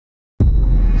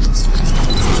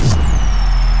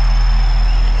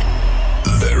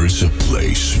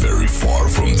place very far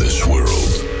from this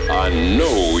world. I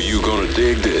know you're gonna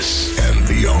dig this. And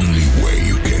the only way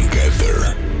you can get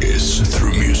there is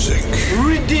through music.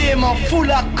 Redeemer full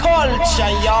of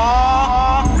culture,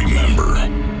 y'all. Remember,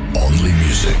 only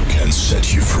music can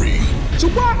set you free. So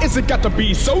why is it got to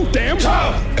be so damn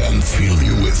tough? And fill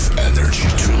you with energy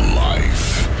to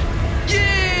life.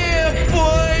 Yeah,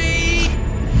 boy!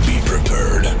 Be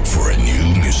prepared for a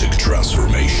new music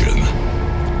transformation.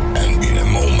 And in a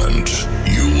moment,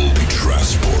 you will be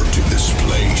transported to this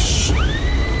place. 5,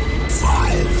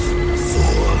 4,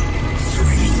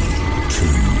 3, 2,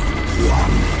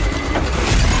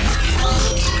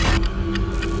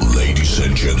 1. Ladies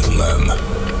and gentlemen,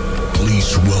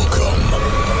 please welcome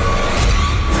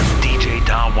DJ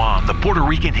Don Juan, the Puerto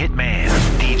Rican hitman.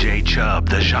 DJ Chubb,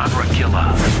 the genre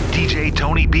killer. DJ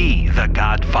Tony B, the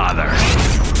Godfather.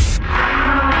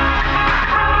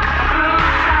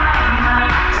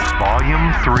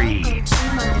 Volume 3.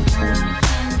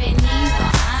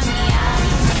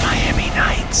 Miami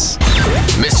Nights.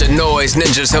 Mr. Noise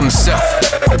Ninjas himself.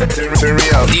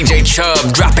 DJ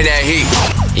Chubb dropping that heat.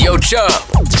 Yo, Chubb,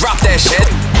 drop that shit.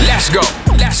 Let's go.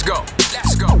 Let's go.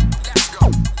 Let's go. Let's go.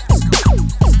 Let's go.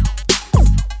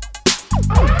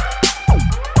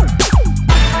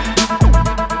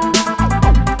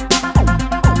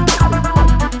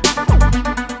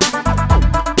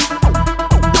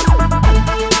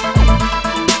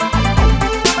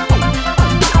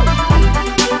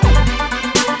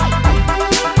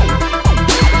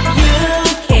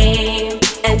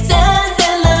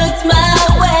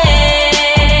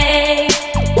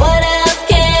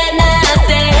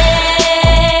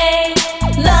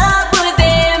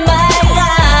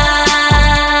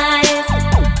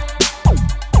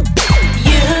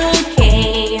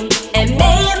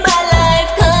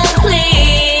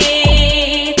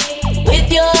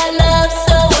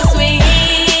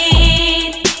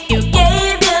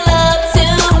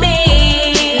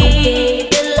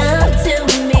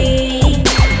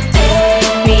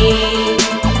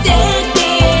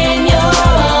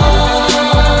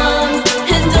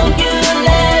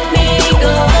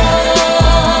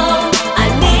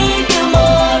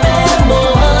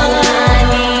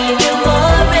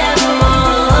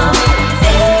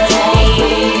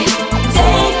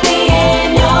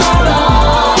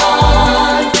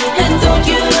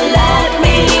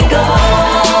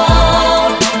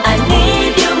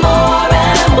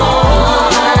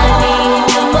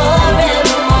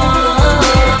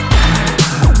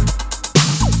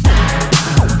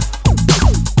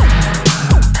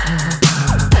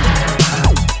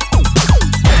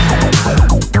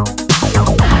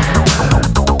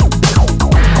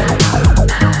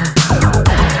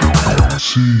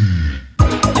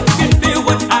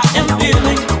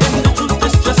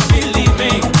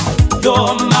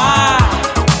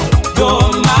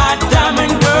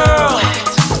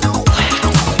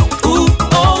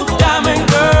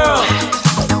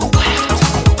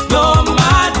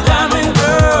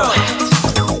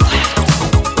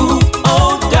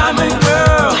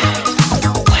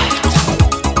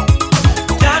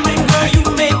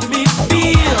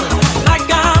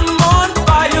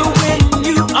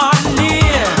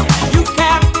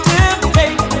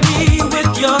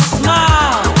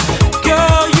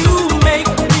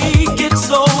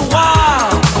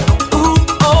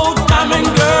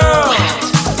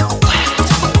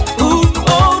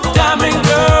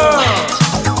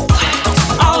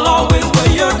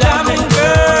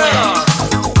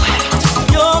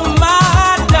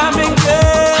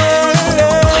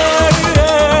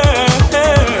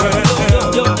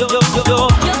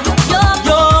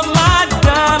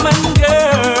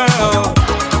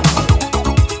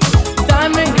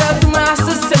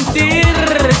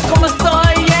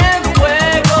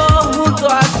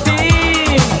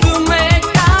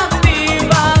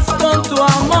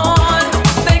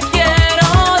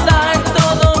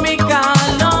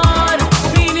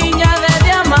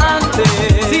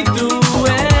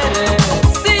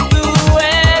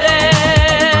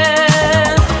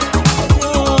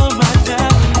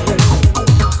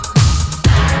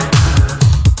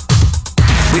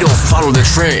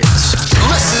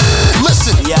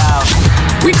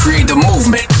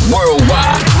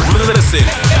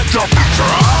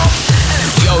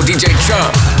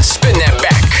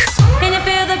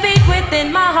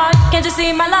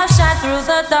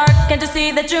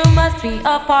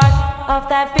 Of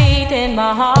that beat in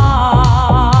my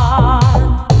heart,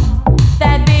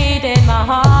 that beat in my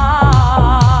heart.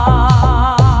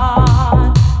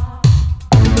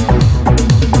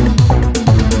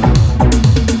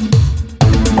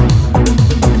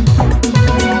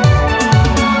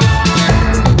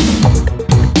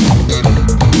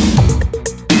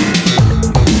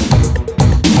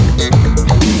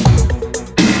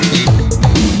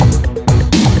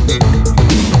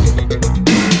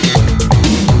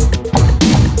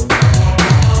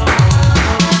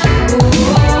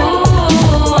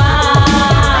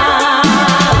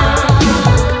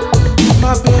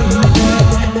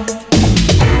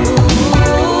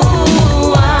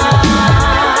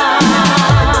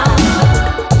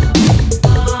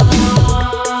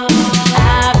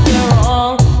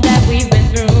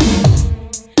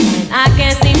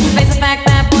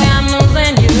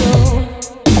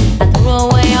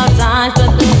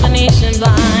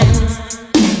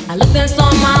 I looked and saw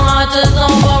my heart just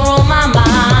overrule my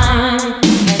mind.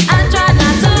 And I tried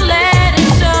not to let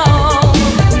it show.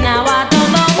 Now I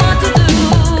don't know what to do.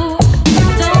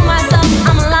 Tell myself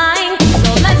I'm lying,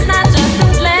 so let's not just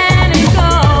let it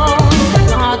go.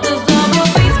 My heart does double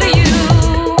beats for you.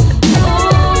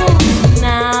 Ooh,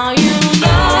 now you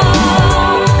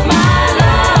know my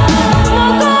love.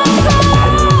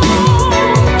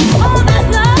 All this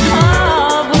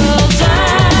love will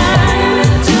turn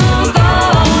to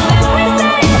gold if we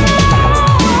stay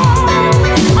alone.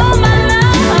 Oh my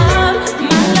love,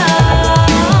 my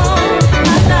love,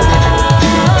 my love.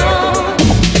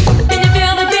 Can you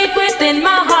feel the beat within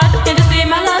my heart? Can you see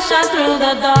my love shine through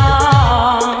the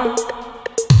dark?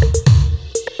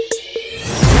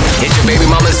 It's your baby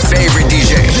mama's favorite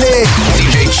DJ.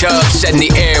 DJ Chubb setting the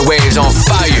airwaves on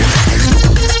fire.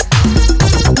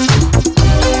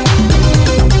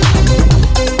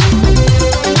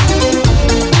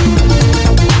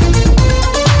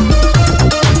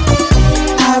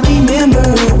 I remember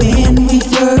when we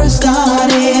first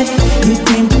started. You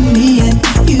came to me and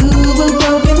you were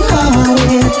broken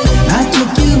hearted. I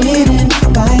took you in and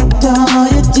wiped all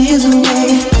your tears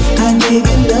away. I gave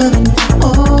you loving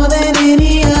more than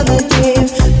any other gave.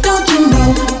 Don't you know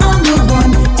I'm the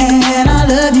one and I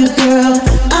love you, girl.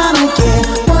 I don't care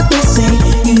what they say.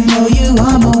 You know you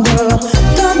are my world.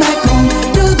 Come back home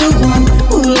to the one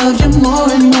who loves you more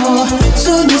and more.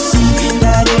 So you see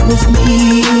that it was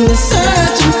me you were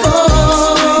searching for.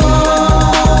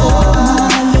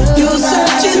 You're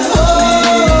searching for.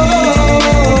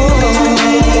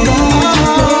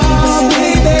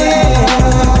 Baby,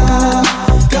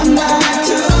 come back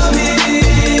to me.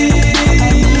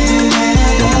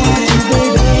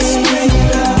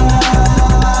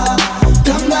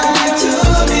 Come back to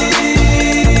me.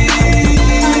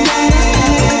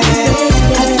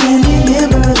 I can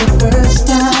remember the first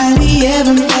time we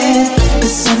ever met. The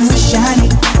sun was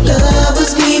shining, love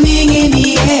was gleaming in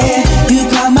the air. You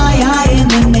caught my eye and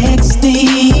the next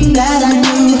thing that I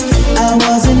knew, I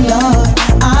was in love.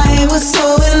 I was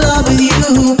so in love with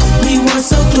you. We were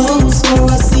so close for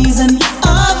a season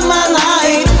of my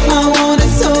life. I wanted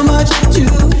so much to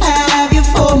have you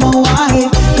for my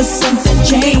wife. But something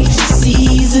changed, the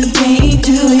season came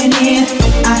to an end.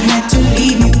 I had to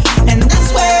leave you, and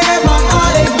that's where my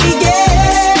heartache began.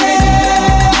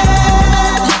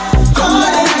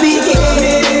 Heartache began.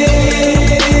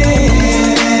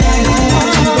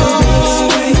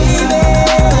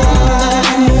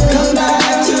 Come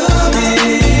back to me.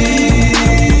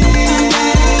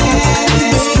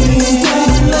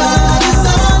 Love is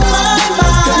on my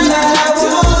mind. I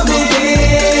won't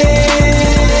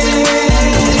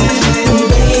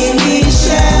baby,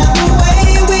 share the way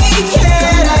we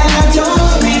can. I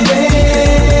don't regret.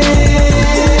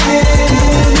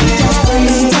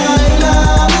 Springtime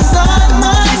love is on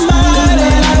my mind,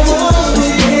 and I won't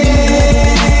forget.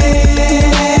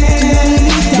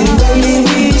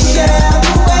 Baby, share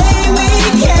the way we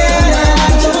can. I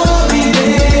don't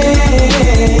regret.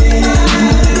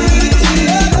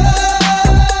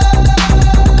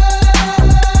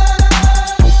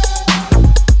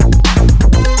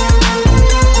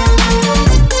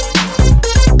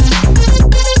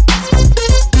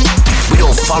 We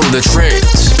don't follow the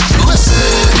trends.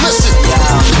 Listen,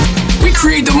 y'all. We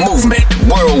create the movement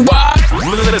worldwide.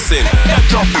 Listen,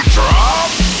 drop the drop.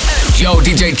 Yo,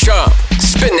 DJ Chubb,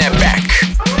 spin that back.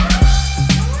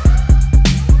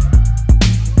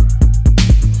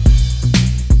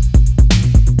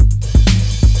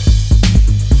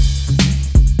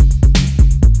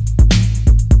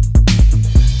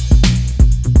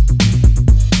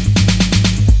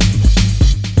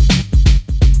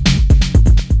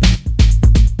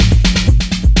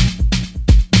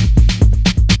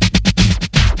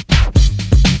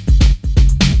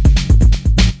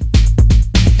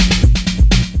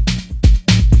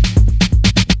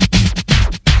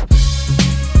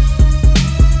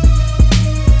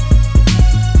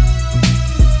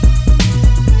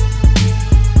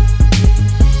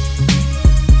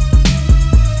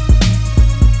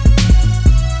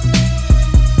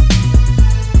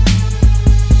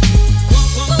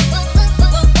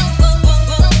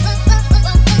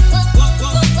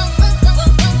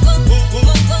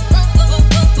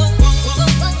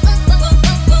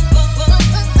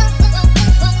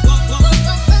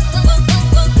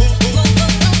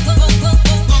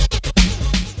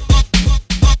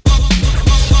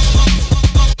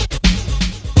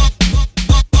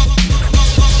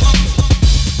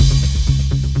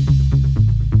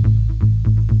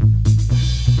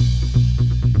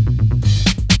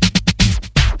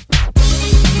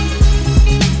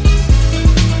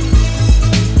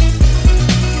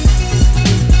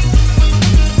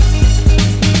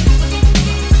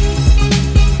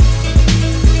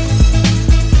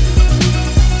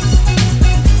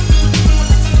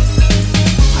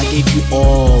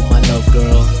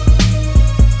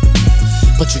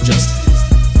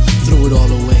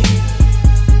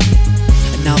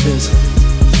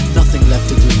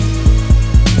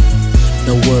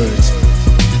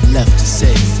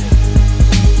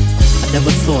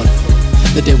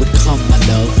 The day would come, my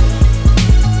love,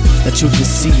 that you'd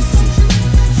deceive me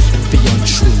and be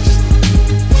untrue.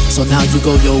 So now you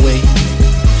go your way,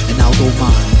 and I'll go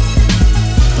mine.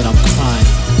 But I'm crying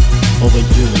over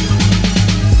you.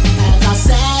 As I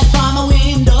sat by my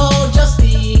window, just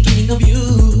thinking of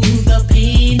you, the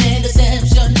pain and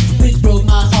deception which broke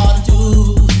my heart in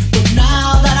two. But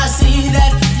now that I see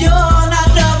that you're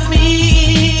not loving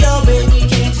me, oh baby,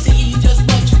 can't you see just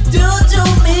what you do to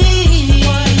me?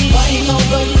 Crying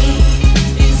over you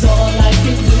is all I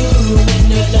can do when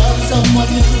you love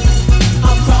someone new.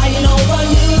 I'm crying over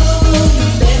you. You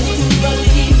led me to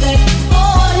believe that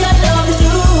all your love is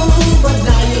true, but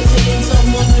now you're seeing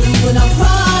someone new, and I'm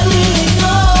crying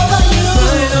over you.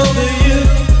 Crying over you.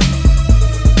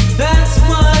 That's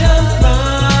why I'm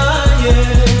crying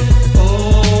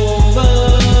over,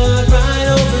 crying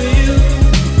over you.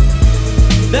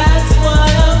 That's why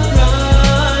I'm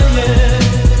crying.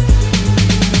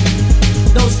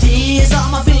 Those tears on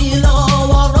my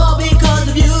pillow are all because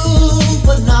of you.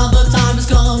 But now the time has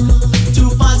come to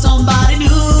find somebody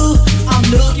new. I'm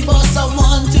looking for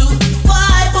someone to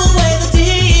wipe away the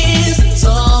tears,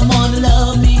 someone to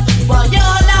love me while you're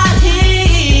not here.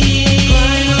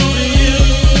 Crying over you.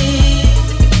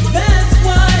 That's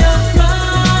why I'm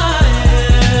crying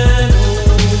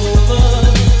over,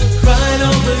 crying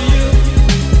over you.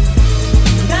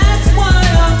 That's why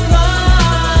I'm crying.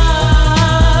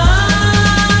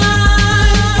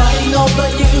 Crying over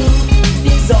you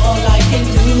is all I can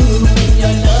do when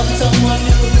you're loving someone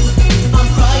new. I'm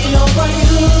crying over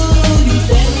you. You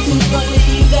led me to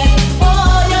believe that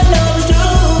all your love is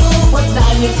true, but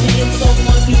now you're seeing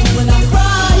someone new, and I'm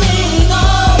crying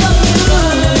over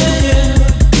you.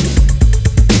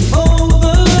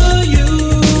 Over you.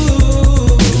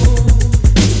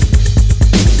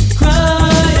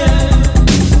 Crying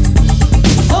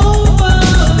over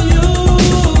you.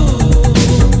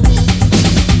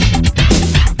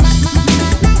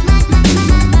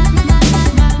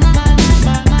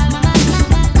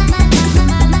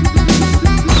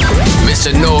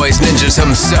 Mr. Noise Ninjas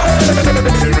himself.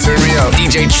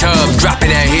 DJ Chubb dropping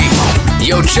that heat.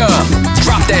 Yo, Chubb,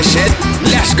 drop that shit.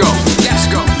 Let's go. Let's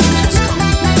go. Let's go.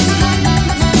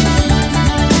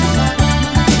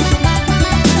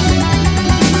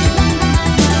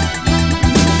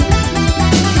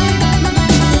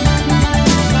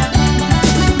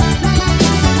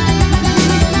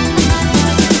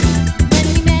 When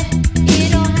we met,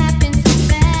 it all happened so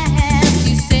fast.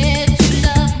 You said you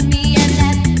loved me and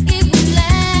that it would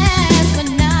last, but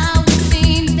now it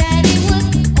seems that it was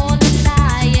all a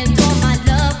lie, and all my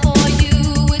love for you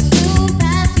would soon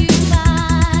pass you by.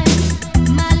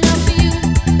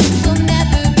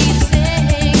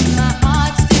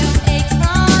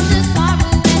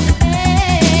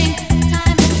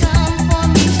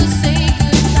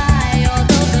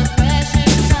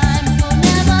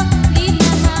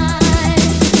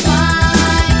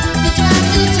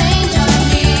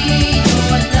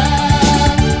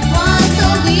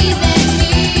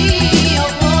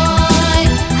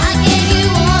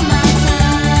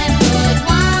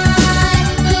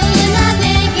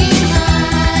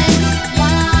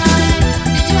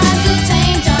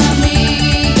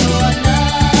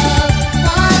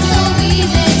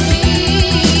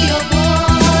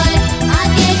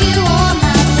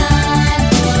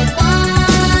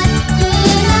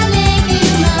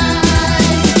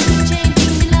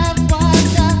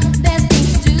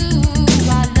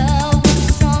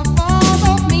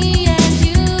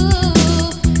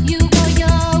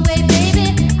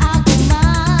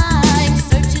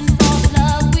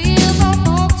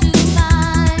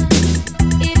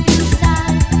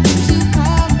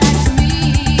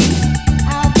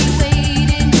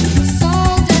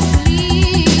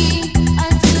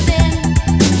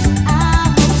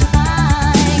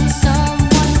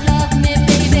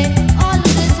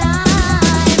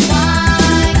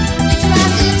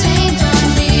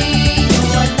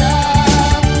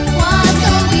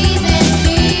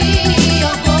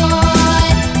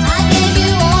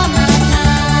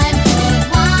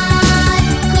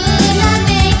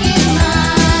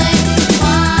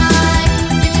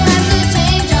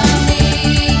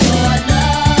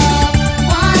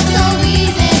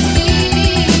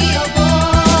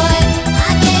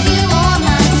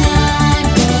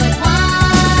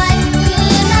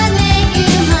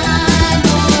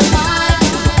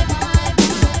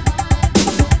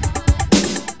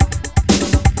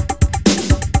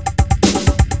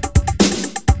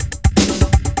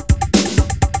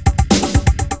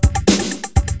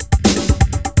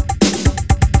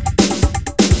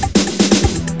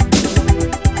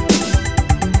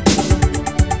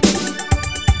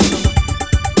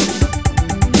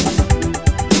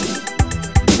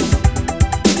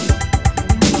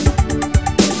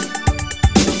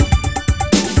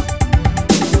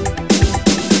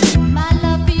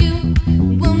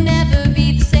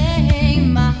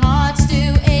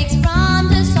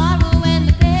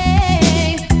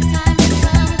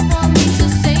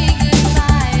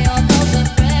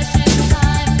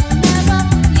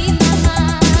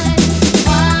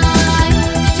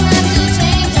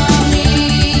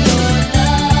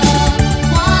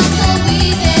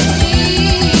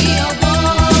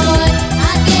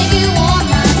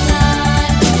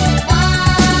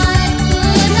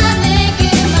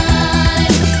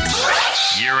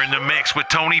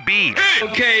 Tony B.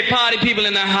 Okay, party people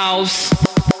in the house.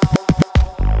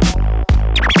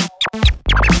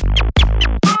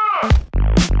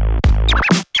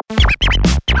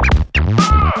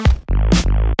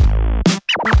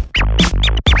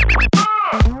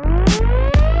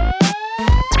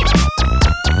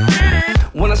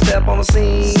 When I step on the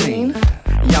scene,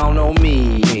 y'all know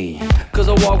me. Cause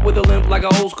I walk with a limp like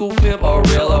an old school pimp or a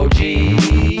real OG.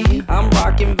 I'm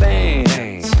rocking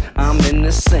Vans, I'm in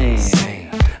the scene.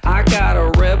 I got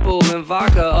a Red Bull and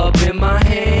vodka up in my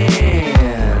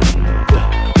hand.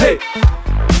 Hey,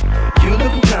 you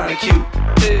looking kinda cute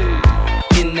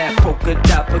in that polka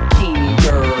dot bikini,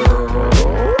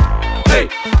 girl. Hey,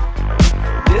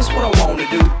 this what I wanna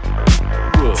do.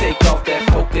 Take off that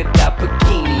polka dot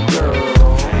bikini,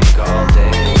 girl. Drink all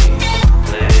day,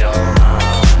 play all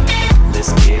night.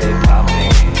 Let's get it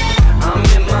poppin'. I'm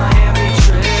in Miami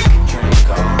trick. Drink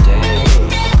all day,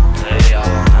 play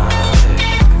all night.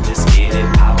 Let's get it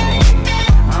poppin'.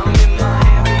 I'm in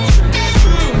Miami trick.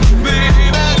 Baby,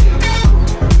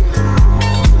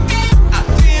 I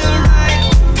feel right.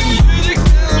 Music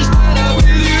sounds better with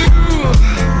you.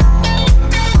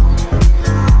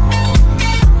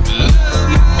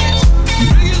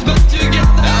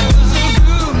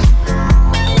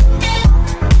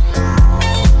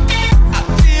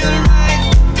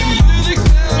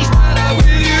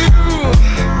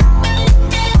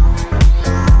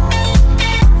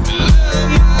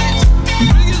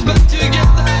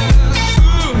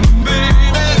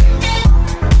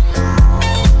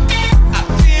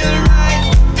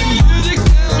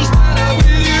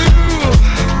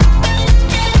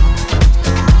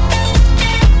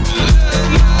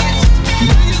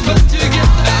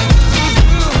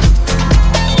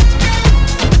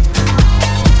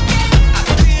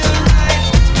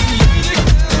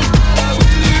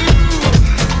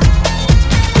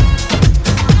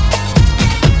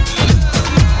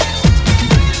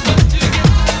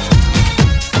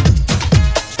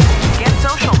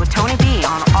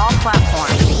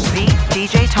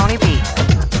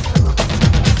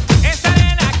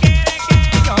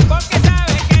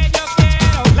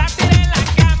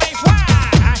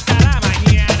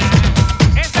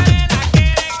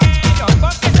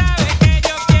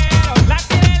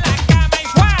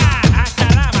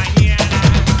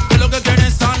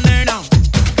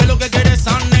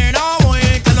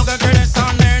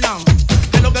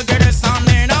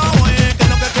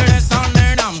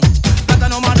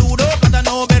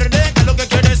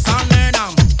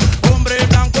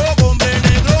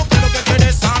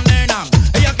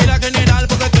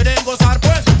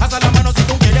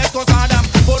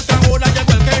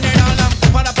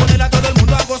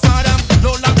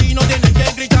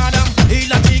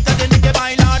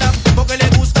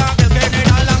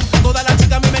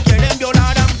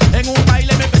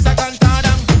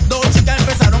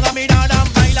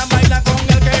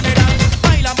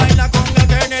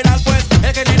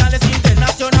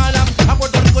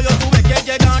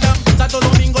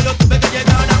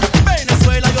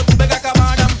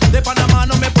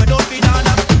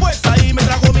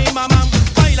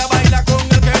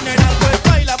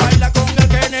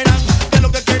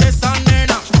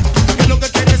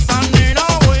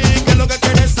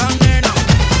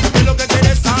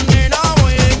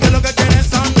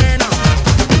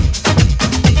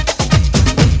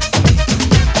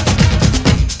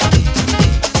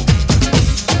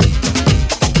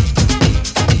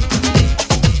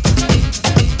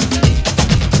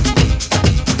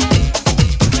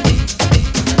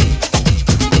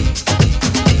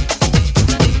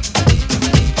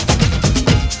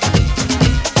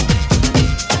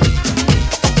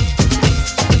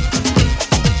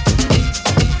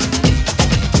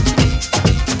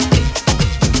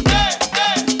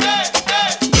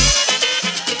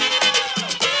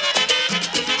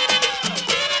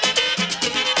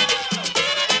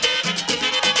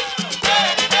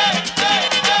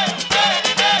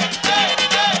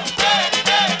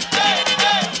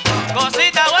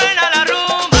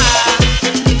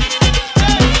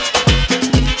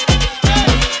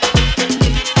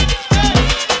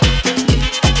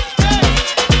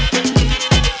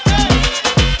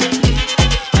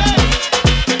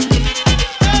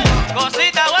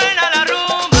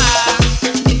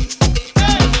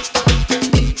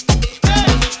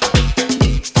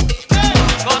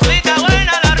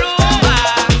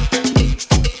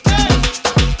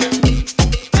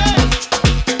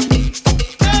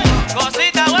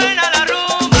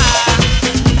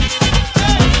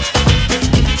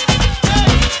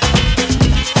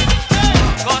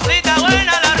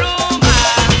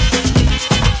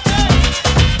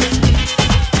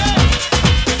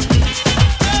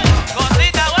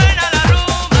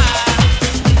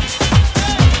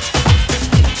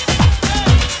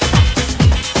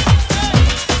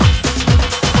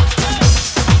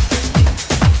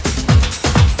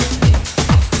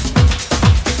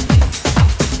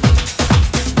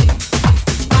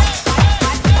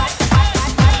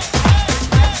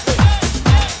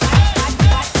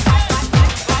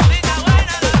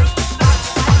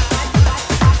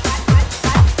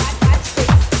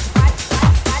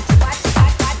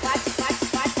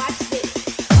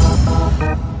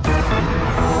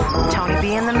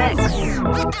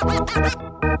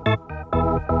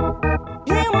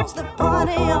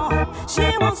 party on.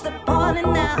 She wants the party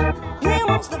now. He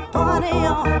wants the party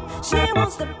on. She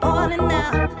wants the party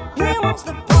now. He wants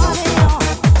the party on.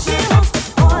 She wants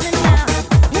the party now.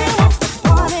 He wants the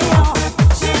party on.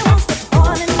 She wants the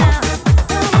party now.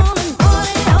 Come on and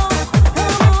party on.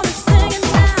 Come on and sing it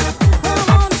now. Come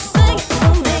on and sing it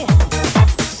for me.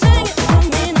 Sing it for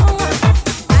me, no one.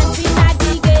 Dancing at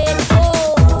the ghetto,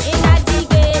 in at the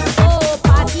ghetto,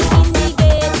 party in the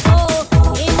ghetto,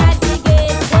 in at the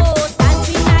ghetto,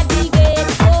 dancing at the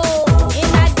ghetto,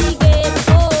 in at the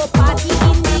ghetto, party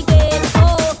in the ghetto,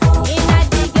 in at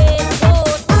the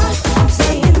ghetto.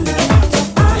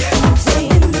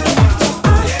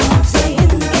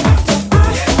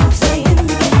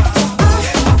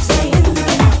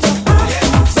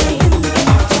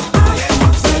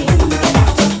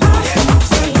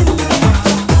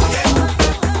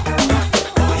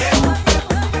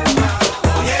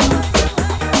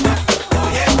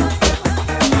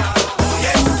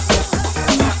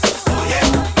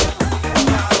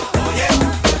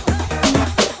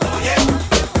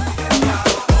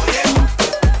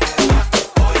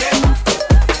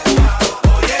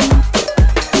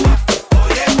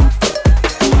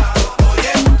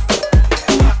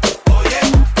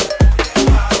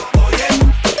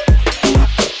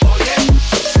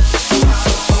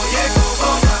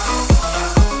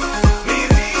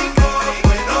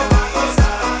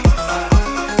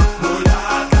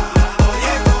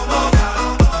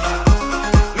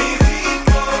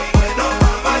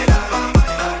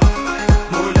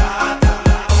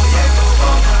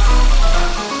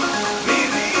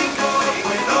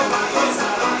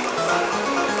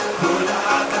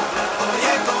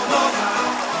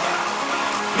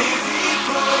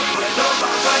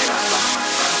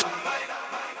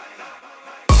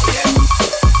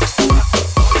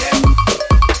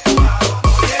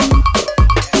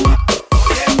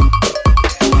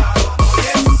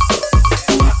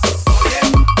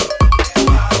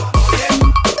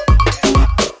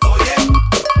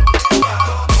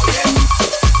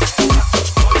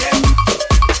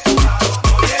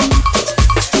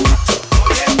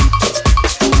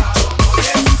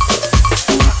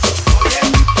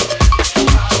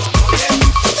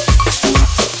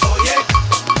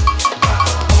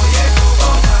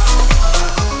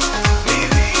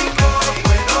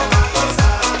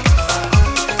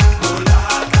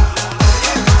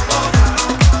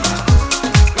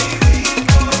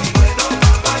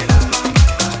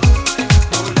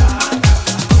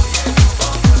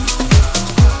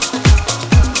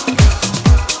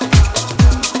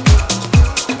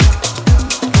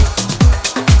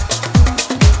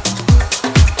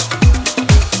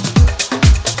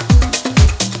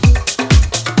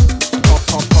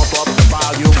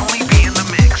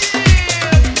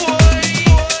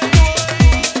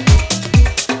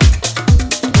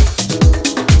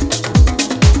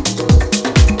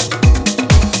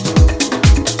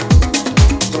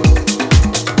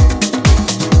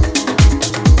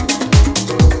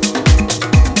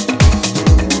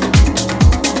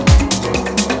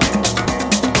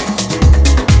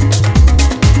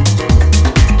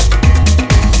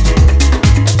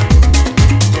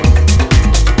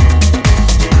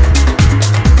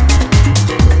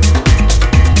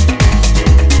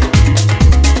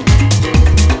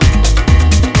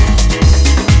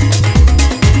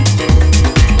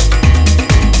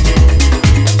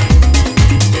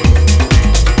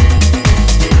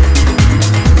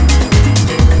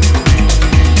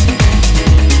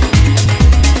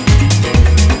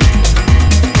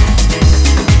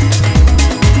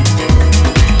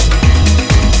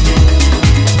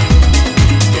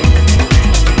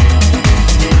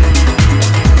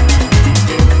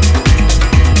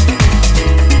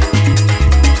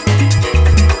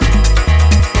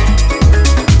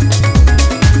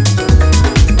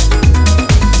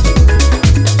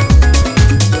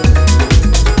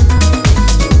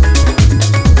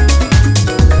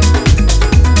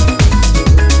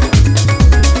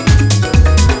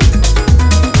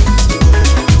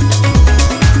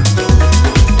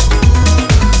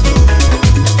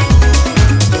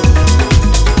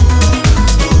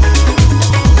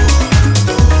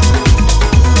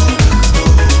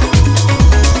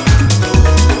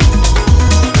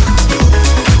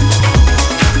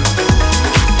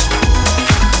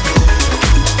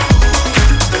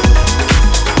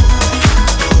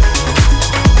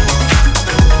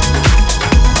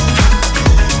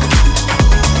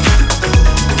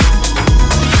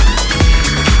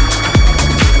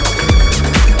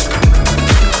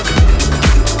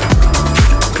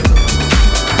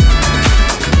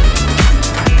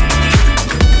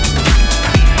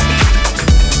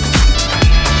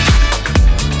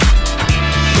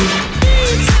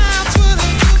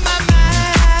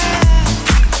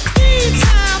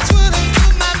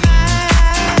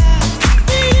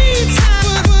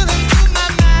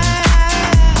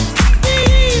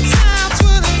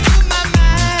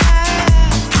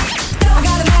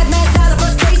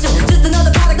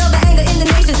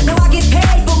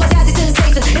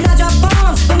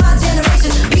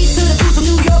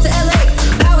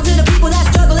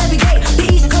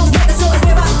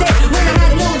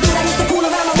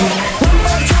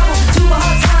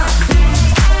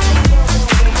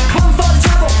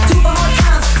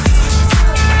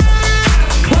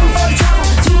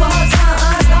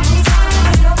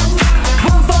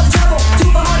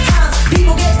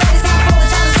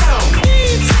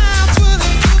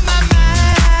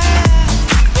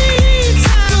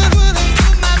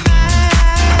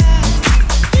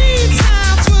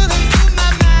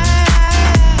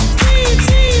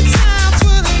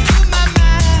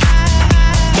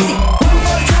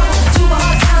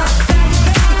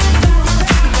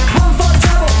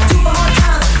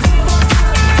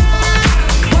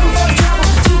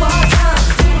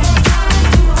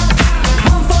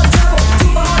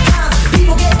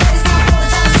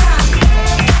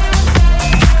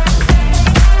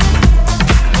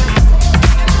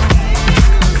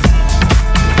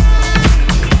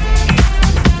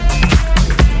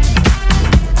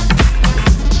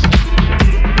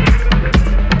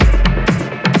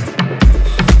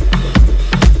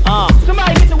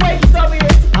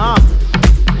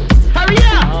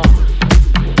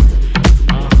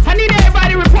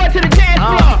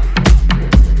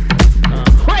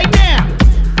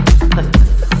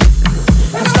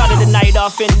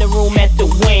 off in the room at the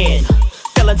Win.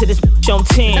 Fell into this bitch on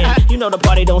 10. You know the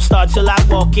party don't start till I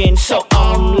walk in. So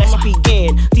let's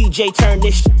begin. DJ turn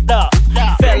this shit up.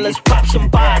 Fellas pop some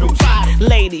bottles.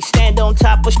 Ladies stand on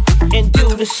top of shit and do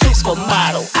the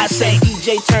supermodel. I say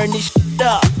DJ turn this shit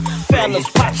up. Fellas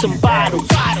pop some bottles.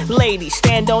 Ladies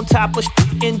stand on top of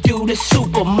shit and do the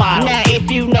supermodel. Now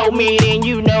if you know me then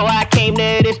you know I came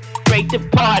to this straight to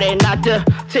party, not to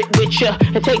sit with ya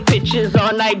and take pictures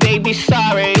all night, baby.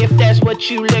 Sorry if that's what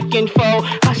you looking for.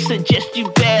 I suggest you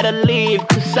better leave,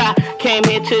 cause I came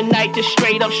here tonight to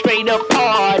straight up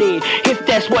party. If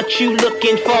that's what you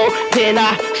looking for, then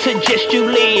I suggest you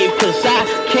leave, cause I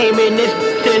came in this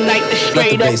tonight to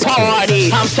straight up party.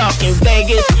 I'm talking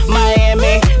Vegas,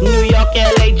 Miami, New York,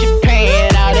 LA,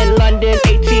 Japan, out in London,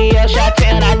 ATL,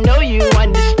 Chi-Town. I know you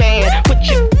understand. Put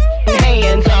your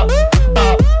hands up,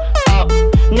 up, up.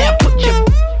 Now put your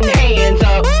hands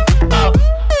up, up,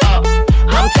 up.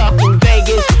 I'm talking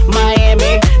Vegas,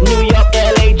 Miami, New York,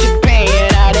 LA,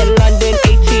 Japan, out in London,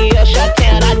 ATL,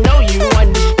 Chi-Town. I know you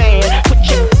understand. Put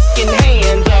your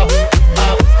hands up,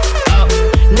 up, up.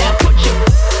 Now put your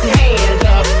hands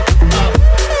up, up, up.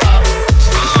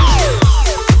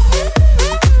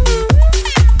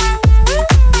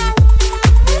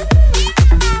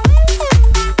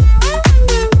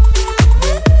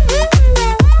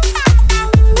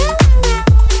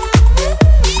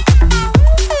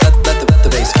 Let the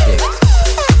bass kick.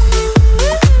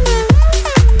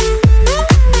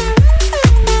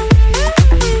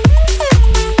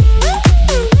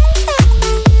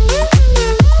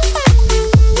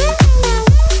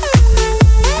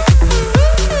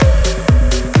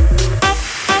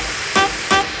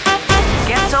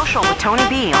 Get social with Tony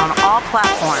B on all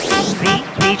platforms. The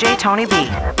DJ Tony B.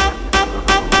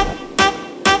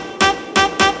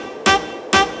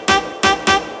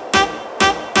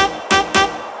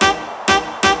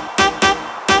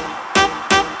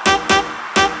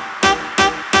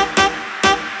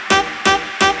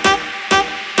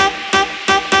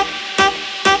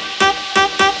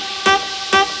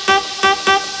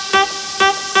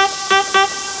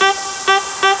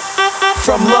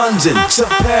 From London to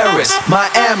Paris,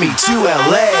 Miami to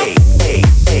LA.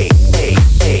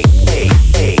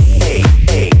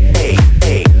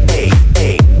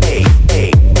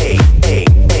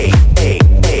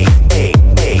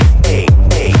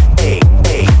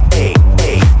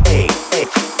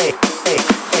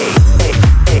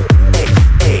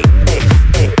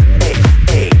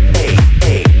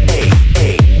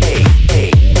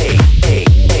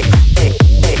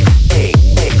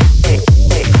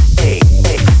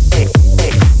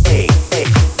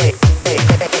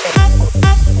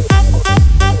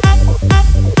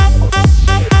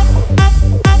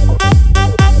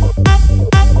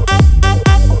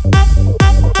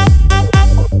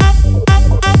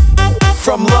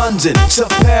 From London to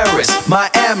Paris,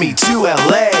 Miami to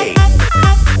LA.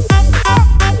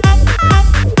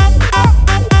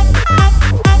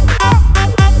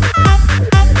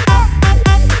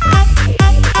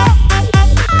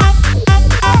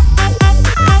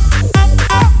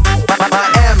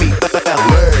 Miami,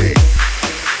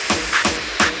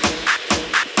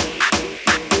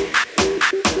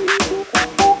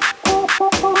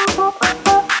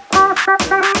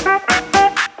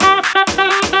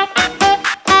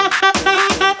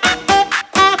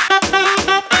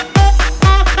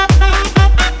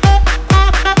 LA.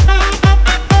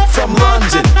 From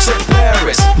London to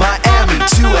Paris, Miami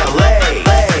to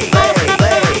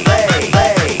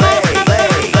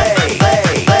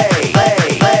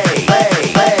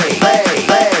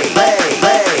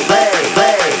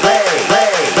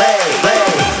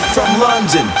From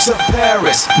London to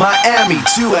Paris, Miami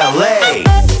to LA.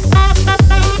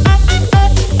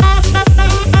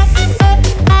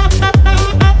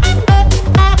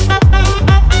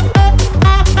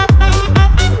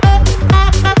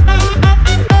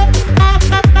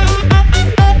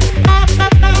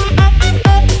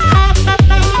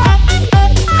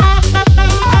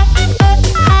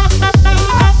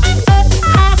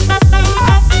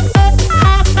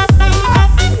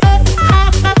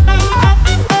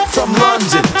 From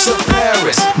London to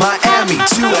Paris, Miami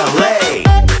to LA.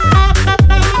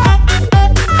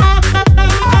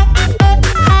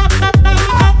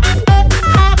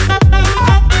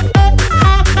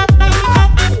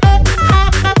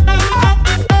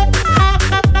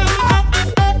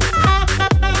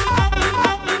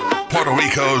 Puerto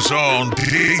Rico's own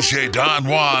DJ Don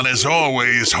Juan is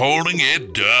always holding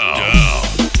it down.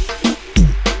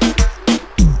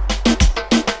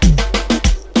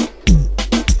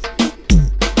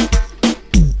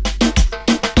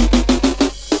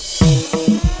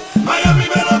 Miami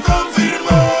me lo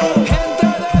confirmó. Gente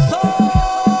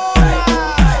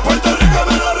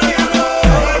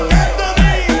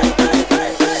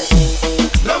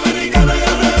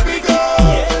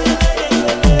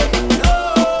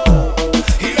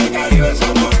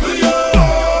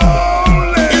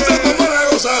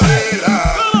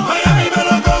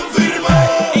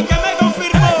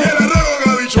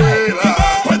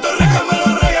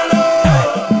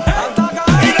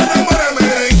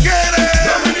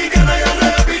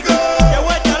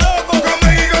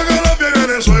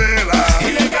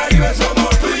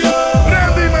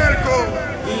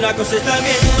cosa está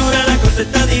bien dura, la cosa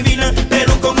está divina.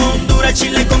 Perú con Honduras,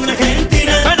 Chile con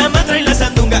Argentina, Panamá trae la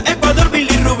sandunga, Ecuador,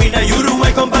 bilirrubina y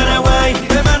Uruguay con Paraguay,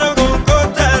 hermano con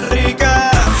Costa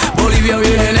Rica. Bolivia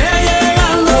viene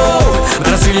llegando,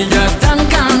 Brasil ya está en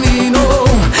camino,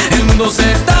 el mundo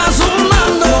se está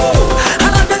sumando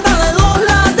a la fiesta de los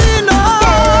latinos.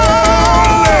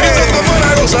 Eso como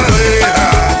una gozadera.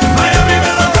 Miami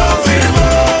me lo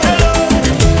confirmó,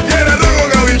 Y el arroz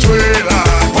con habichuela.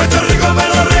 Puerto Rico me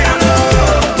lo regaló.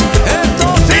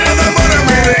 Si no te mueres,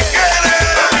 mire, quiere.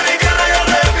 Dominicana yo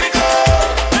repito,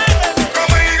 Con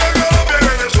México, Colombia y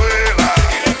Venezuela.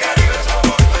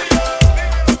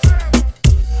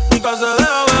 Nunca se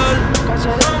deja ver,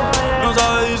 no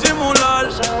sabe disimular.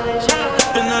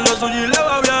 Tiene lo suyo y le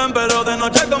va bien, pero de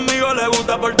noche conmigo le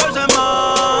gusta portarse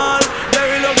mal.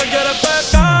 Baby, lo que quiere es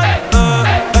pecar,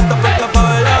 esta puesta pa'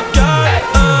 bellaquear,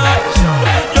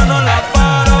 yo no la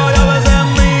paro y a veces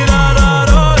mira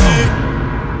raro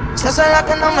Se hace la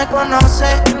que no me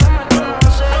conoce,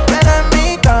 pero en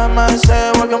mi cama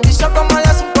se volvió un vicio como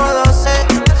las 5:12.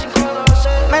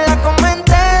 Me la como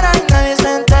entera y nadie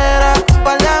se entera. Un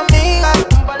par de amigas,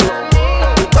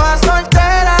 todas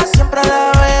solteras, siempre a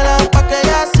la vela pa' que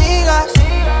ella siga.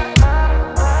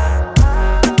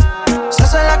 Se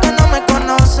hace la que no me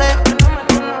conoce,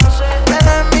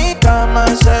 pero en mi cama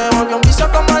se volvió un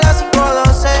vicio como las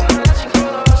 5:12.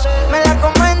 Me la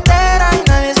como entera y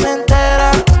nadie se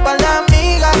entera. Un par de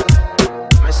amigas,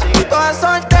 todas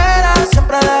solteras,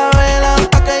 siempre a la vela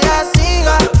pa' que ella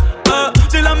siga.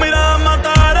 Si las miradas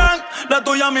mataran, la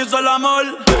tuya me hizo el amor.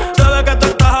 Se ve que tú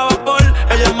estás a vapor.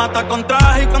 Ella mata con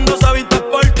traje y cuando se viste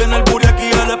sport. Tiene el booty aquí,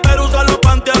 el espero usa los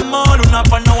panty-amor. Una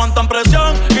par no aguantan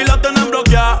presión y la tienen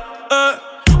bloqueada.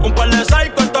 Un par de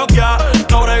psycho en Tokia.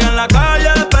 No bregué en la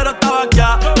calle, pero estaba aquí.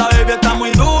 La baby está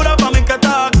muy dura, pa' mí que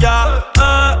está aquí.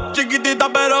 Chiquitita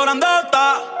pero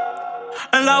grandota.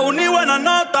 En la uni buena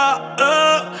nota.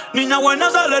 Niña buena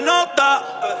se le nota,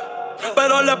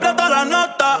 pero le aprieta la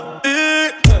nota y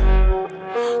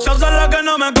se hace la que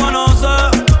no me conoce,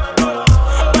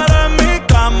 pero en mi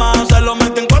cama se lo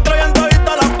mete en 4 y en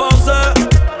todita las poses.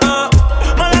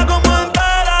 Me la como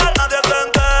entera, nadie se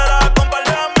entera, con par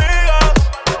de amigas,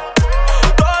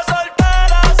 todas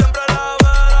solteras, siempre la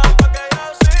verán pa' que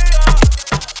ella siga.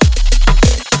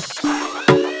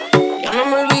 Ya no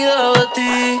me olvido de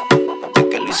ti, de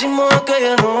que lo hicimos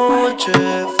aquella noche.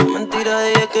 Fue mentira,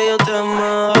 dije que yo te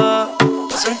amaba,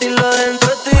 pa' sentirlo dentro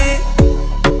de ti.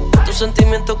 De tus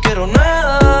sentimientos quiero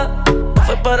nada,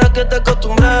 fue para que te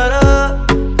acostumbraras.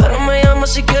 Pero me llamas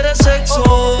si quieres sexo.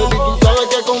 Baby, tú sabes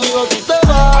que conmigo tú te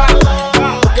vas,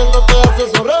 porque no te hace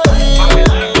sonreír.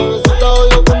 Bebecita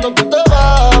odio cuando tú te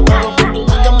vas, pero por tu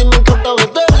niña a mí me encanta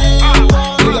verte ir.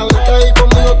 Y la viste ahí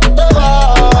conmigo tú te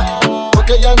vas,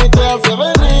 porque ya ni te hace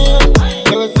venir.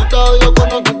 Bebecita odio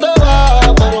cuando tú te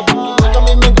vas, pero por tu niña a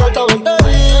mí me encanta verte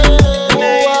ir.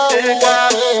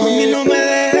 mami, no me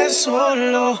dejes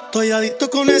solo. Estoy adicto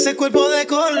con ese cuerpo de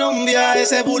Colombia,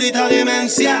 ese burrito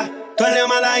demencia. Tú eres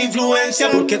mala influencia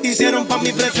porque te hicieron pa'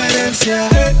 mi preferencia.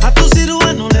 A tu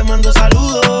cirujano le mando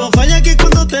saludos. No falla que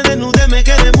cuando te desnude me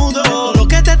quede mudo. Todo lo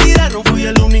que te tiraron fui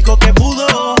el único que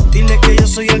pudo. Dile que yo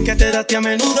soy el que te date a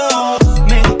menudo.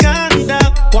 Me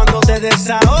encanta cuando te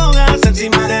desahogas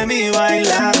encima de mí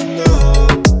bailando.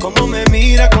 Como me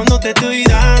mira cuando te estoy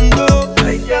dando.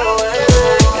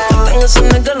 En ese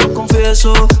nega lo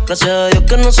confieso, gracias a Dios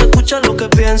que no se escucha lo que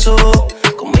pienso.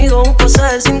 Conmigo un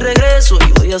pasaje sin regreso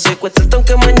y voy a secuestrarte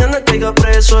aunque mañana caiga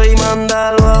preso y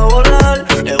mandarlo a volar.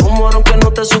 Es un morón que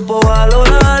no te supo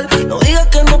valorar. No digas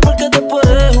que no porque te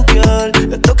puedes juzgar.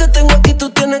 Esto que tengo aquí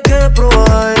tú tienes que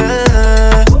probar.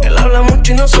 Él habla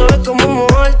mucho y no sabe cómo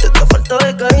moverte. Esta falta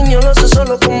de cariño lo hace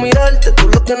solo con mirarte. Tú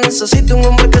lo que necesitas un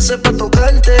hombre que sepa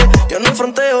tocarte. Yo no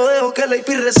fronteo, dejo que la IP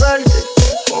resalte.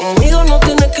 Conmigo no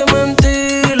tienes que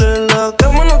mentir, en la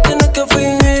cama no tienes que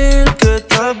fingir que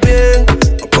estás bien.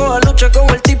 No cojas lucha con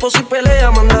el tipo si pelea,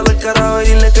 mándalo al carajo y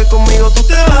dile que conmigo tú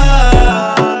te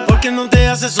vas. Porque no te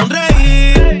hace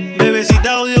sonreír.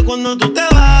 Bebecita odio cuando tú te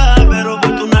vas, pero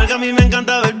por tu nalga a mí me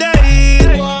encanta verte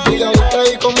ir. Y la viste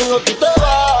ahí conmigo tú te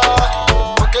vas,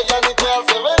 porque ya ni te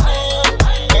hace venir.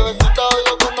 Bebecita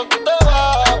odio cuando tú te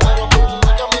vas, pero por tu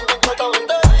niña a mí me encanta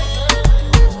verte ir.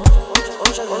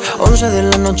 11 de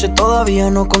la noche todavía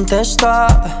no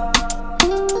contesta.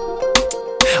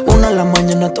 1 de la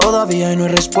mañana todavía y no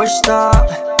hay respuesta.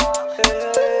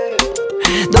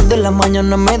 2 de la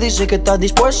mañana me dice que estás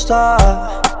dispuesta.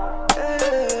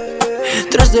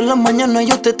 3 de la mañana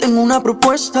yo te tengo una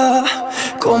propuesta.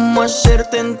 ¿Cómo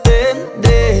hacerte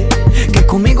entender que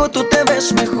conmigo conmigo tú te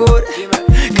ves mejor,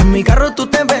 que en mi carro tú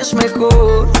te ves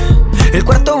mejor. El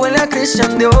cuarto huele a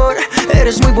Christian Dior.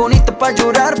 Eres muy bonita pa'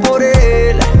 llorar por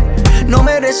él. No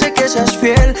merece que seas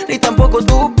fiel, ni tampoco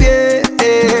tu piel.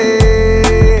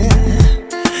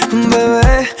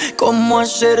 Bebé, ¿cómo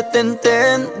hacerte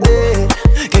entender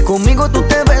que conmigo tú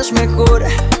te ves mejor,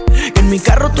 que en mi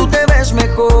carro tú te ves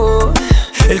mejor?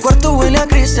 El cuarto huele a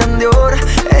Christian Dior.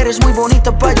 Eres muy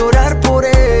bonita pa' llorar por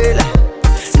él.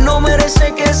 No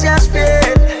merece que seas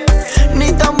fiel,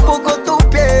 ni tampoco tu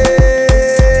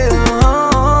piel.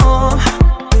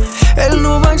 Él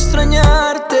no va a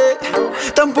extrañarte,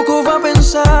 tampoco va a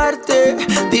pensarte.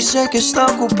 Dice que está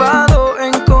ocupado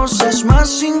en cosas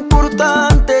más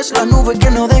importantes. La nube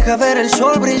que no deja ver el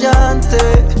sol brillante.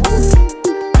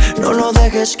 No lo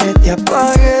dejes que te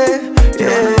apague,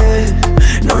 yeah.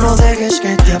 No lo dejes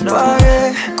que te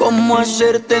apague. ¿Cómo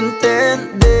hacerte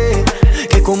entender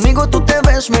que conmigo tú te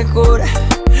ves mejor,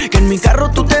 que en mi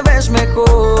carro tú te ves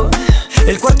mejor?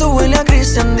 El cuarto huele a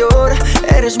Christian Dior.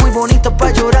 Eres muy bonita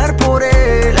pa' llorar por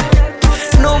él.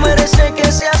 No merece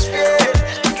que seas fiel,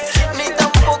 ni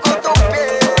tampoco tu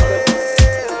piel.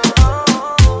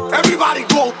 Everybody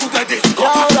go to the disco. Y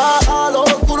ahora a lo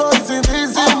oscuro y sin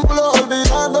disimulo,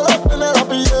 olvidando la pena la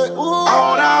pillé.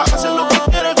 Ahora haces lo que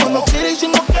quieres, cuando quieres y si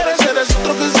no quieres. Eres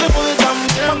otro que se puede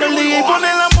también. Cuando el DJ pone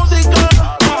la música,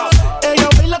 ella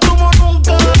baila como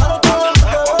nunca.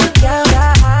 Y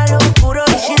ahora a lo oscuro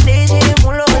y sin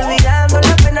disimulo, olvidando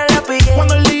la pena la pillé.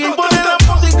 Cuando el DJ pone la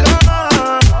música,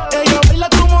 ella baila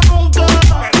como nunca.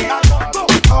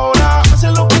 Ahora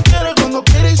haces lo que quieres, cuando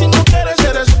quieres y si no quieres.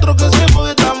 Eres otro que se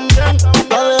puede también.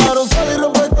 La dejaron salir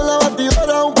rompiendo la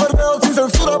batidora. Un perreo sin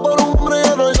censura por un hombre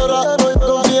ya no llora. No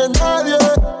confía en nadie,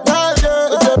 nadie.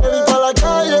 Ese baby pa' la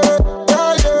calle,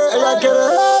 calle. Ella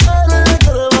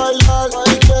quiere bailar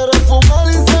y quiere fumar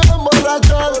y se va a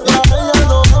emborrachar. Ya ella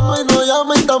no ama y no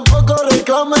llama y tampoco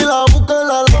reclama. Y la busca en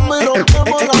la lama y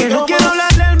rompemos la Que no cama. quiero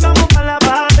hablar de él, vamos pa' la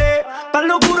base. Pa'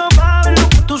 lo oscuro, pa' ver lo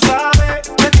que tú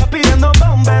sabes. Me estás pidiendo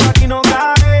bomba, pero aquí no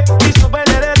cabe. Quiso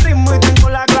perder el ritmo y tengo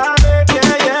la clave.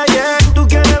 Yeah, yeah, yeah. Tú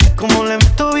quieres ver cómo le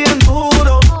meto bien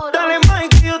duro. Dale más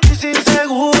que yo estoy sin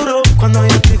seguro. Cuando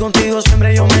yo estoy contigo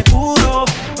siempre yo me curo.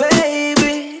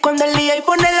 Baby, cuando el DJ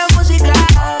pone la música,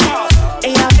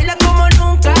 ella baila como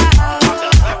nunca.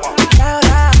 Y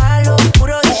ahora a lo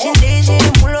oscuro y sin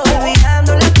disimulo,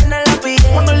 olvidando la pena la pillé.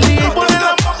 Cuando el DJ pone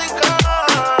la música,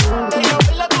 ella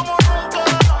baila como nunca.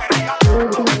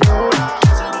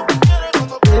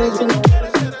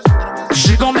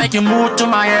 She gon' make you move to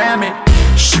Miami.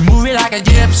 She move it like a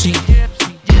gypsy.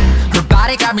 Her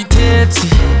body got me tipsy.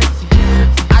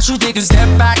 I should take a step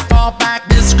back, fall back.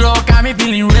 This girl got me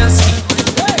feeling risky.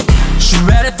 She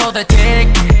ready for the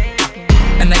taking,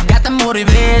 and I got the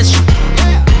motivation.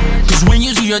 Cause when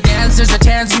you see your dance, there's a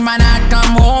chance you might not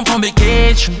come home from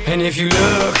vacation. And if you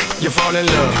look, you fall in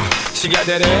love. She got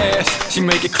that ass, she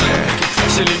make it clap.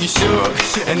 She leave you shook,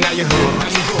 and now you're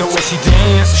hooked. The way she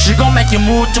dance, She gon' make you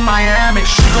move to Miami.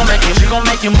 She gon' make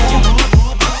you move.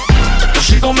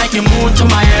 She gon' make you move to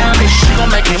Miami. She gon'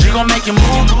 make you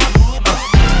move.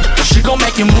 She gon'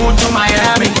 make you move to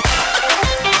Miami.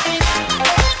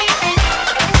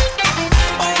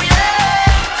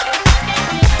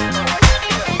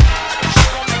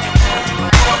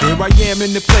 Here I am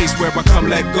in the place where I come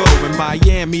let go. In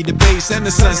Miami, the bass and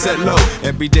the sunset low.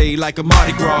 Every day like a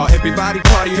Mardi Gras. Everybody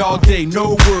party all day,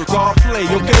 no work, all play,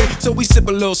 okay? So we sip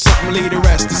a little something, leave the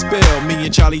rest to spill. Me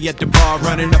and Charlie at the bar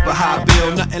running up a high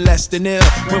bill. Nothing less than ill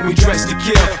when we dress to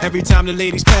kill. Every time the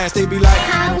ladies pass, they be like,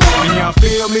 can y'all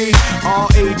feel me? All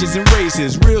ages and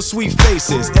races, real sweet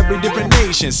faces. Every different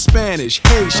nation, Spanish,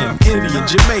 Haitian, Indian,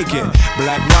 Jamaican,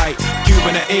 black, white,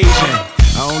 Cuban, or Asian.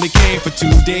 I only came for 2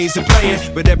 days to play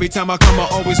it, but every time I come I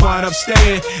always wind up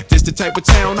staying. This the type of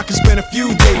town I can spend a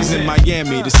few days in.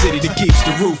 Miami, the city that keeps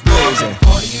the roof blazing.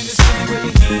 Party in the city where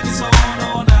the heat is on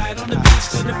all night on the beach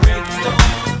till the break of dawn.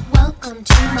 Welcome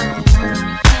to Miami.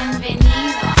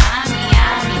 Bienvenido a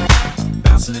Miami.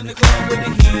 Bouncing in the club where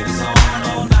the heat is on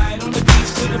all night on the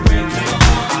beach till the break of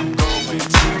dawn. I'm going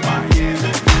to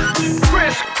Miami.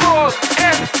 Crisscross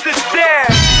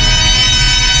Amsterdam.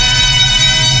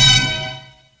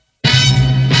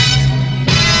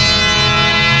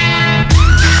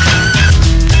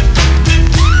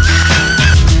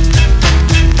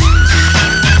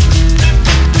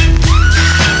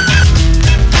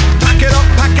 Pack it up,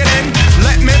 pack it in,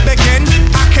 let me begin.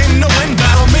 I came to win.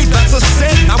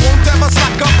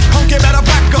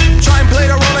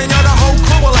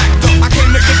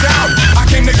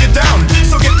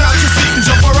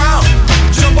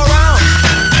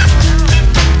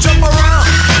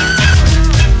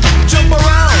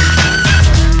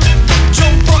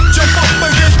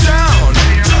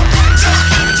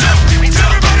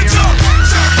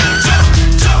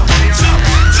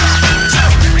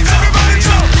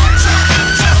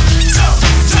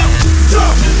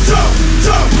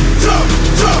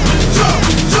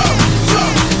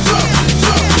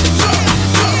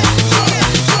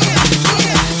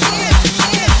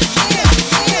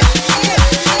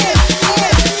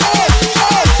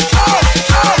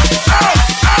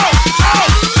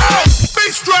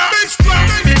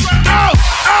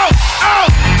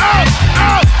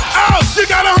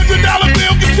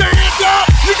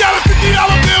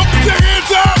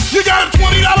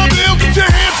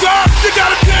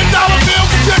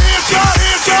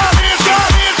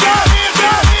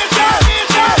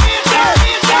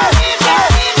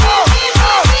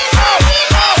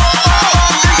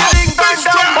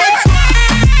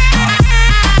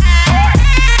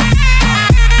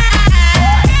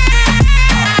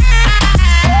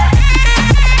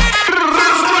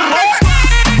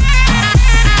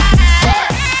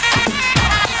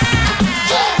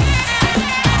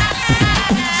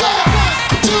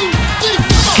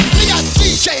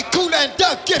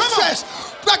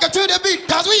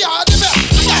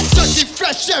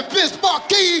 and Vince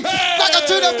Marquis. Knock it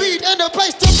to the beat and the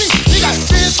place to be. We got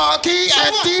Vince Marquis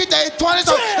and DJ 20.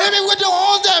 So hit me with the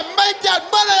horns that make that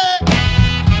money.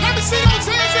 Let me see those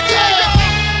hands again.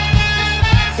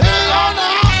 Hit it on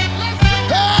now.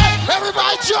 Hey,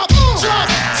 everybody jump, jump,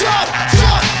 jump,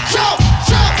 jump, jump,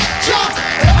 jump, jump.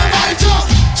 Everybody jump,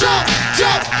 jump,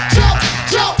 jump, jump,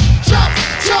 jump, jump,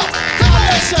 jump. Come on,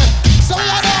 listen. Some of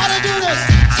y'all know how to do this.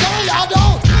 Some of y'all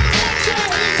don't.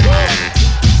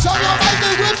 Some of y'all might be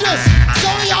with this.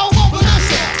 Some of y'all won't, but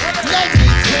listen. Let me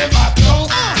clear my throat.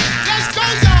 Let's go,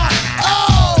 y'all.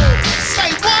 Oh, say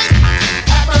what?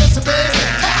 Have mercy, baby.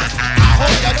 I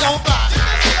hope you don't mind.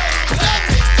 Let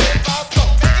me clear my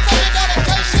throat. For your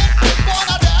dedication, going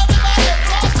out to everybody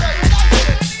across the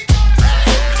United.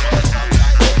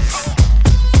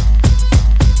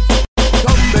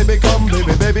 Come,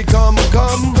 baby, come,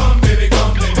 come. Come, baby,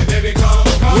 come, baby, come.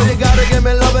 Well, you gotta give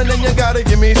me loving and you gotta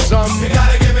give me some. You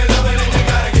gotta give me loving and you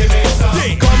gotta give me some.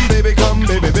 Come, baby, come,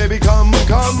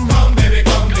 come. Come, baby,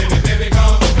 come,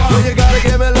 come. Well, you gotta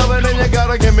give me loving and you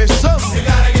gotta give me some. You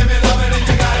gotta give me loving and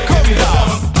you gotta give me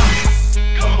some.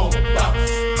 Come on,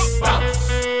 bounce, bounce,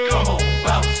 come on,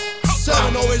 bounce.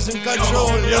 Seven always in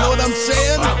control, you know what I'm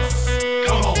saying?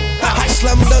 Come on, I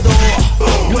slam the door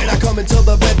when I come into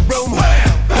the bedroom,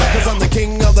 cause I'm the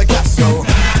king of the castle.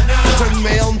 Turn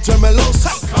me on, turn me loose.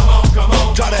 Come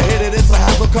on. Try to hit it, it's a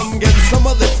hassle. Come get some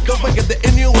of this. Don't forget the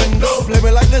innuendo. Play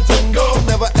me like Nintendo.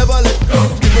 Never ever let go.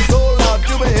 Keep it so loud,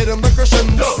 you be hitting the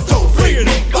crescendo. So free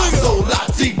me, so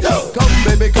latito. Come,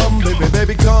 baby, come. Come,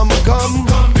 baby, come, come.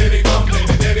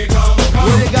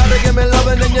 Well, you gotta give me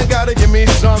loving and you gotta give me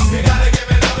some. You gotta give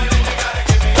me loving and you gotta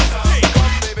give me some.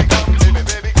 Come, baby, come, come. Come,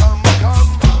 baby, come, come.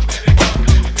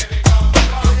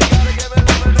 Well, you gotta give me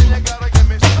loving and you gotta give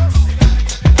me some.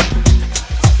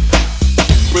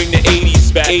 Bring the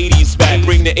 80s back, 80s back,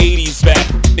 bring the 80s back,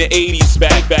 the 80s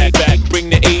back, back, back, bring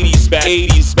the 80s back,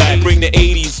 80s back, bring the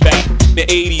 80s back, the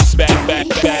 80s back, back,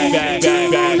 back, back,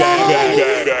 back, back, back,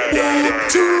 back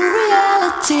to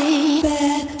reality,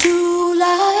 back to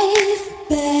life,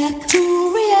 back to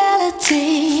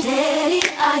reality. Steady,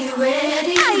 are you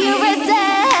ready? Are you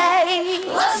ready?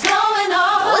 What's going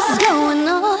on? What's going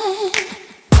on?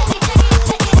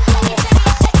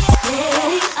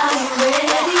 Steady, are you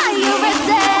ready? Are you ready?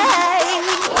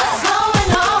 What's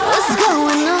going on? What's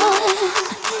going on?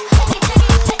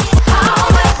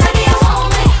 However do you want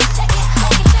me?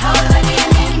 However do you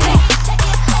need me?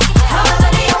 However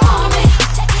do you want me?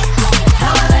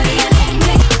 However do you need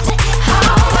me?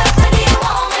 However do you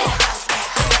want me?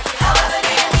 However do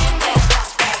you need me?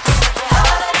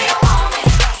 However do you want me?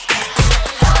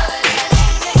 However do you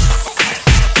need me?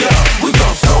 Yo, we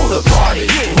gon' throw the party,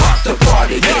 rock the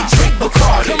party, then drink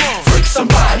Bacardi, freak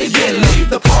somebody, then leave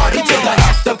the party till the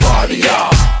after party,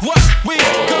 y'all. What we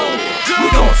gon' do? We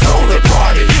gon' throw the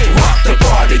party, rock the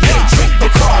party, then drink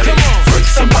Bacardi, freak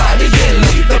somebody, then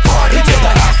leave the party till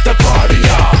the after party,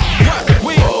 y'all. What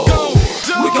we gon' do?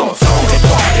 We gon' throw the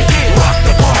party, rock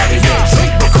the party, then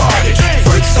drink Bacardi,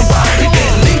 freak somebody,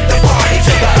 then leave the party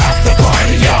till the after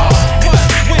party, y'all.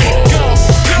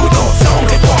 We gon' throw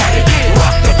the party,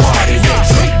 rock the party, then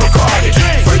drink Bacardi,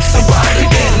 freak somebody,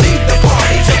 then leave the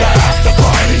party till the after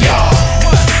party, y'all.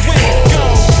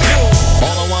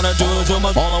 All I wanna do is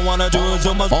almost, all I wanna do is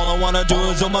almost, all I wanna do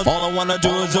is almost, all I wanna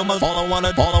do is almost,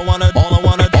 all I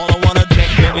wanna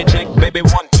check, baby,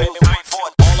 1, 2, 3, 4.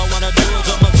 All I wanna do is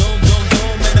almost zoom, zoom,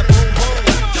 zoom, and a boom, boom.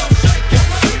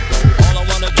 All I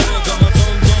wanna do is almost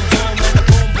zoom, zoom, zoom, and a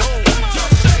boom, boom.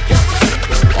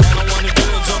 All I wanna do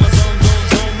is almost zoom, zoom,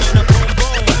 zoom, and a boom,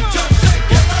 boom.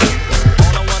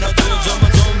 All I wanna do is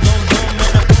almost zoom, zoom, zoom,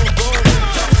 and a boom, boom.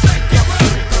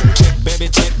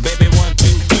 Check, baby, 1,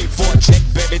 2, 3, 4. Check,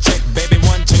 baby,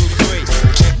 1, 2, 3.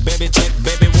 Check,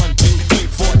 baby, 1, 2, 3,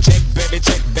 4. Check,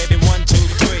 baby, 1, 2,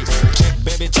 3.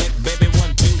 Check, baby,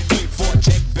 1, 2, 3, 4.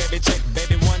 Check,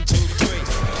 baby, 1, 2, 3.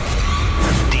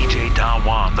 DJ Don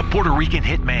Juan, the Puerto Rican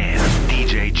hitman.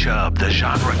 DJ Chubb, the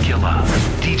genre killer.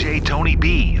 DJ Tony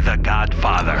B, the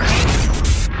Godfather.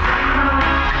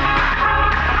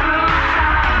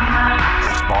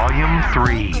 Volume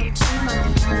 3.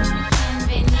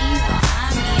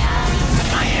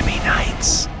 Miami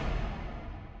Nights.